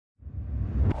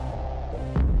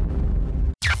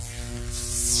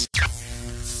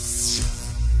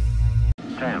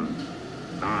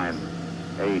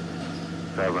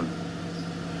7,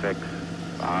 6,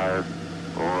 5,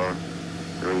 4,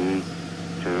 3,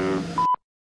 2.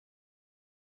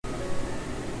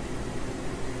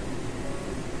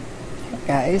 Hey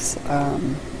guys,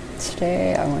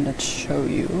 today I wanted to show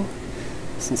you,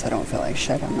 since I don't feel like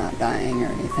shit, I'm not dying or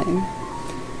anything,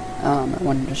 I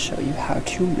wanted to show you how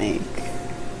to make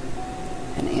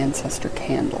an ancestor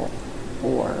candle,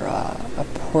 or a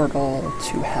portal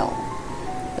to hell,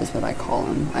 is what I call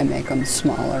them. I make them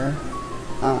smaller,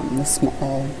 the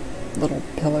small little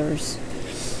pillars.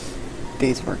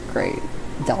 These work great.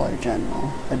 Dollar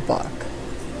General,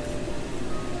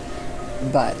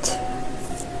 $1. But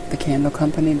the candle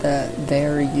company that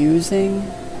they're using,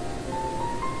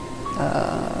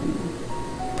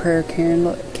 Prayer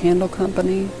Candle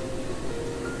Company,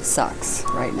 sucks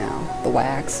right now. The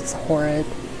wax is horrid.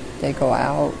 They go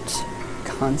out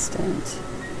constant.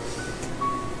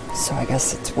 So I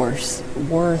guess it's worth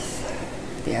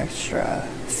the extra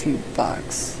few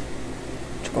bucks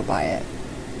to go buy it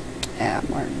at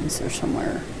Martin's or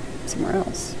somewhere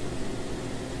else.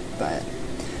 But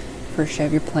first you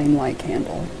have your plain white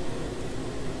candle.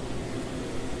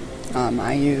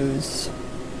 I use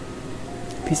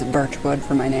a piece of birch wood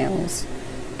for my nails.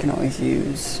 You can always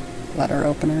use letter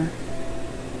opener.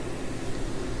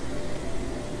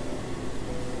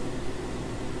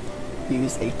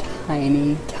 Use a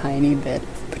tiny bit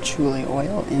of patchouli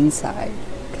oil inside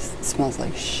because it smells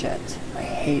like shit. I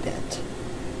hate it.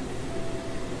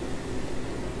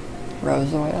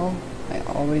 Rose oil. I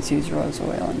always use rose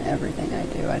oil in everything I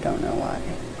do. I don't know why.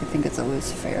 I think it's a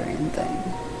Luciferian thing.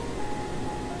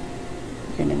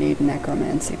 You're gonna need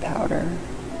necromancy powder.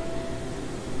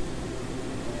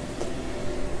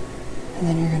 And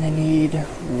then you're gonna need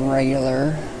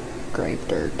regular grape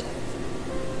dirt.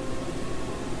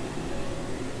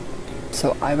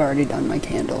 So I've already done my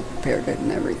candle, prepared it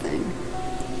and everything.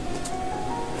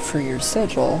 For your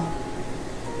sigil,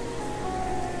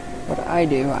 what I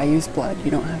do, I use blood.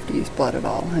 You don't have to use blood at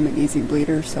all. I'm an easy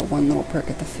bleeder, so one little prick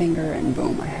at the finger and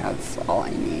boom, I have all I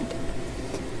need.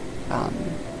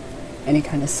 Any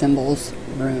kind of symbols,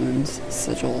 runes,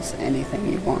 sigils, anything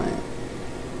you want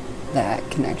that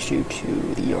connects you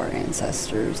to your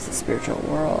ancestors, the spiritual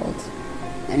world,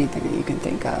 anything that you can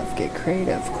think of. Get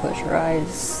creative, close your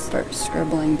eyes, start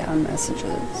scribbling down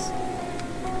messages.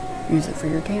 Use it for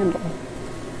your candle.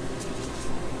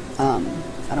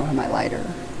 I don't have my lighter.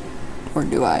 Or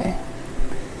do I?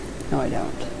 No, I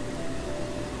don't.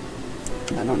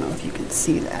 I don't know if you can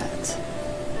see that.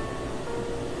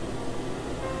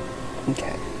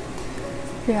 Okay.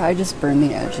 Yeah, I just burn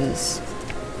the edges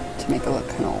to make it look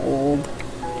kind of old.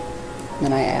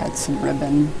 Then I add some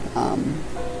ribbon. I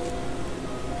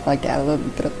like to add a little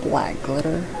bit of black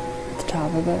glitter at the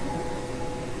top of it.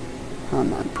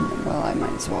 Well, I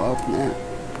might as well open it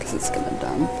because it's gonna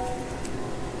dump.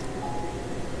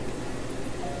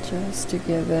 Just to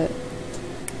give it,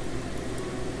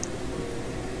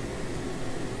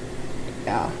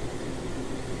 yeah.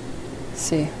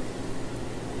 See,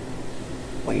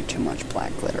 way too much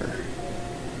black glitter.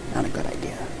 Not a good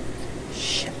idea.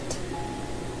 Shit.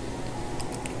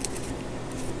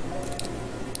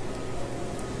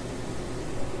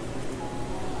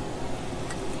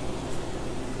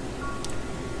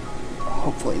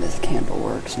 Hopefully this candle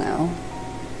works now.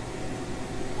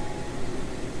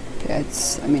 Yeah,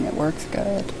 it works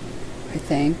good, I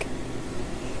think.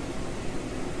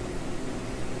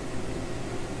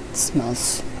 It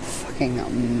smells fucking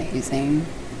amazing.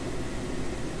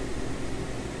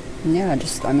 Yeah,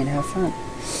 have fun.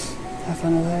 Have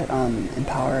fun with it.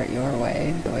 Empower it your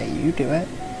way, the way you do it.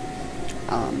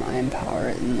 I empower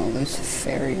it in the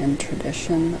Luciferian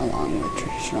tradition, along with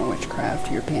traditional witchcraft,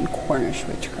 European Cornish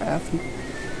witchcraft.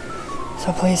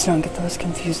 So please don't get those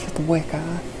confused with the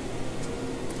Wicca.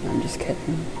 I'm just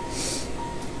kidding.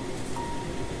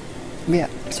 But yeah,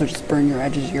 so just burn your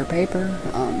edges of your paper,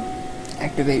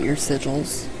 activate your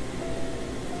sigils,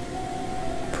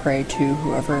 pray to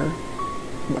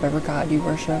whatever god you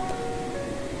worship.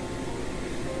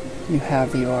 You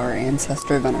have your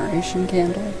ancestor veneration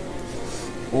candle,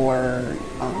 or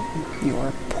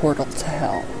your portal to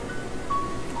hell.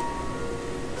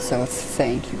 So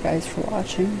thank you guys for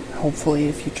watching. Hopefully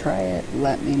if you try it,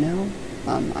 let me know.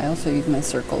 I also use my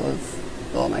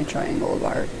my triangle of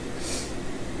art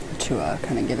to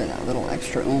kind of give it that little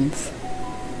extra oomph.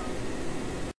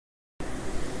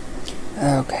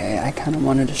 Okay, I kind of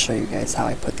wanted to show you guys how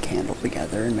I put the candle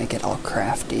together and make it all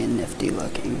crafty and nifty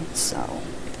looking. So,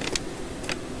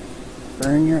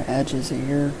 burn your edges of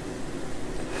your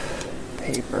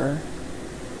paper.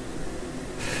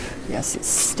 Yes, it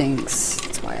stinks.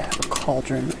 That's why I have a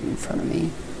cauldron right in front of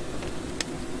me.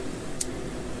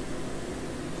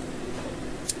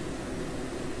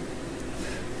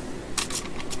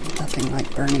 nothing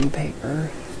like burning paper.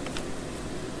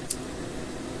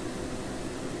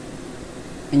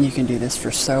 And you can do this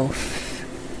for so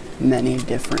many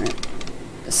different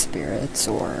spirits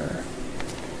or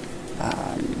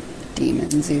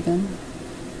demons even,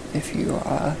 if you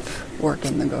work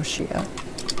in the Goshia.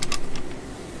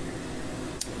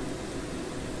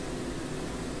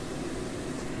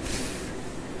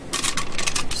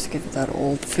 Just give it that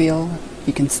old feel.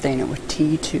 You can stain it with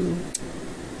tea too.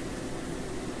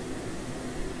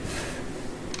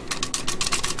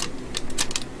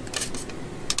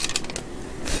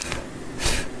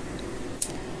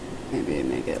 Maybe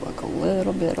make it look a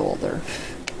little bit older.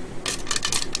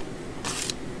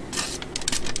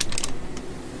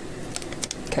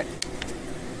 Okay,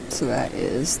 so that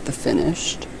is the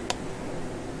finished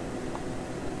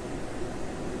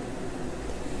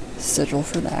sigil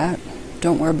for that.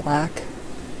 Don't wear black.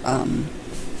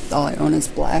 All I own is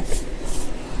black.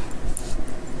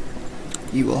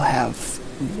 You will have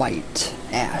white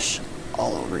ash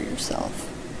all over yourself.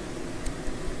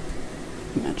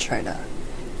 I'm gonna try to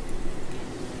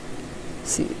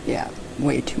see, yeah,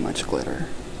 way too much glitter.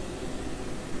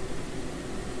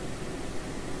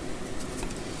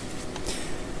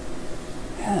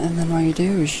 And then what you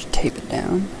do is you tape it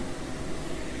down.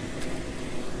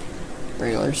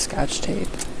 Regular Scotch tape.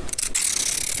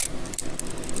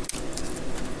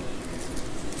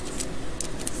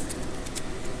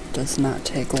 Does not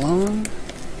take long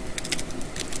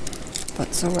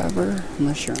whatsoever,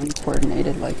 unless you're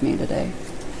uncoordinated like me today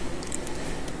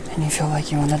and you feel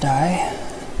like you want to die.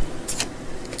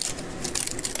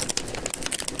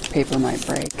 Paper might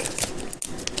break,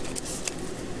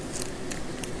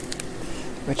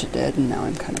 which it did, and now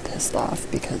I'm kind of pissed off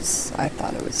because I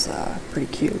thought it was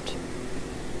pretty cute.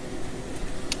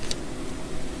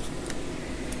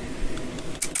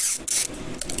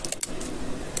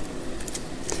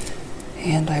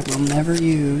 And I will never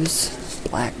use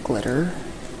black glitter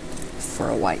for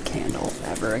a white candle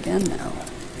ever again now.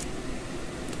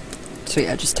 So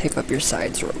yeah, just tape up your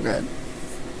sides real good.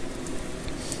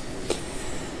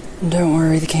 And don't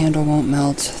worry, the candle won't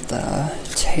melt the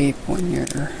tape when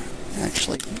you're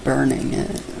actually burning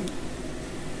it.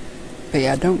 But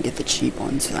yeah, don't get the cheap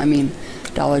ones. I mean,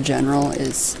 Dollar General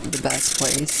is the best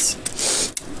place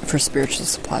for spiritual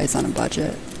supplies on a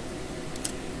budget.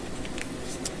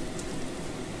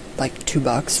 Like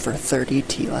 $2 for 30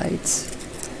 tea lights.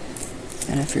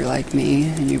 And if you're like me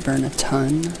and you burn a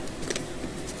ton,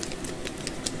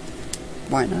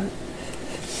 why not?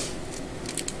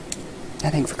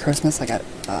 I think for Christmas I got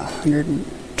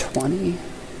 120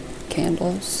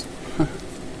 candles.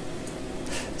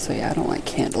 So yeah, I don't like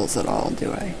candles at all,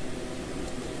 do I?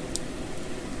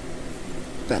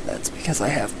 But that's because I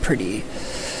have pretty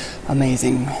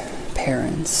amazing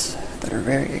parents that are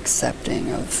very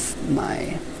accepting of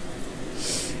my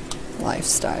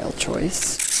lifestyle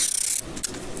choice.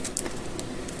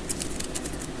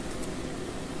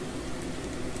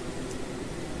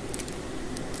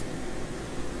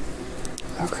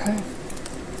 Okay.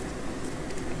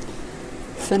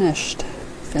 Finished.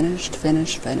 Finished.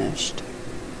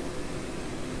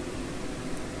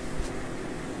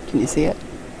 Can you see it?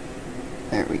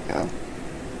 There we go.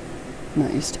 I'm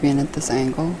not used to being at this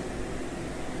angle.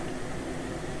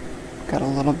 Got a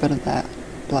little bit of that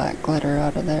black glitter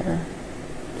out of there.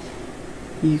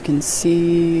 You can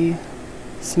see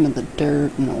some of the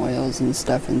dirt and oils and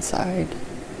stuff inside.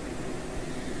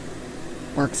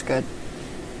 Works good.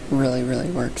 Really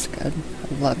works good.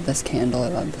 I love this candle. I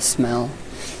love the smell.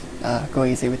 Go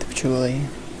easy with the patchouli.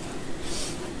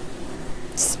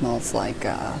 It smells like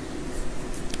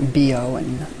BO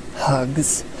and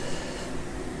hugs.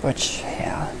 Which,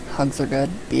 yeah, hugs are good.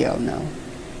 BO, no.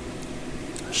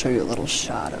 I'll show you a little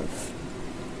shot of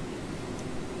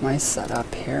my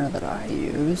setup here that I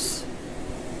use.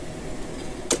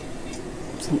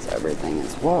 Since everything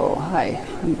is, whoa, hi.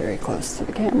 I'm very close to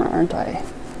the camera, aren't I?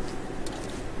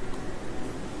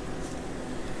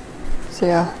 So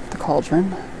yeah, the cauldron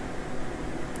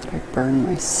that I burn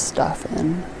my stuff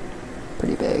in,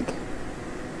 pretty big.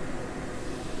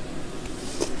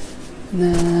 And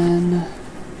then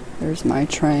there's my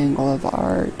triangle of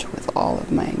art with all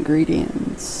of my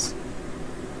ingredients.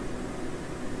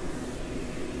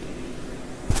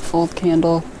 Old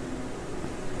candle,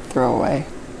 throw away,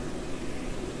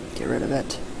 get rid of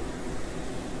it.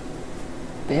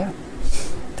 But yeah,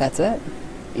 that's it.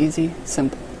 Easy,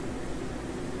 simple.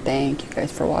 Thank you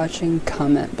guys for watching.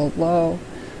 Comment below,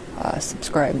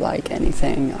 subscribe, like,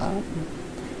 anything.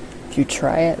 If you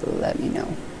try it, let me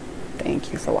know.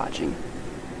 Thank you for watching.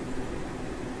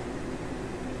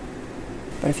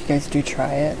 But if you guys do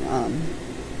try it,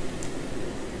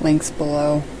 Links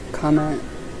below. Comment,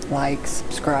 like,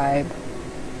 subscribe.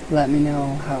 Let me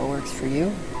know how it works for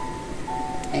you.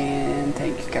 And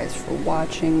thank you guys for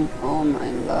watching. All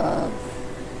my love.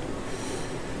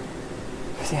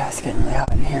 Yeah, it's getting really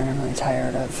hot in here and I'm really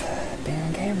tired of being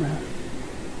on camera.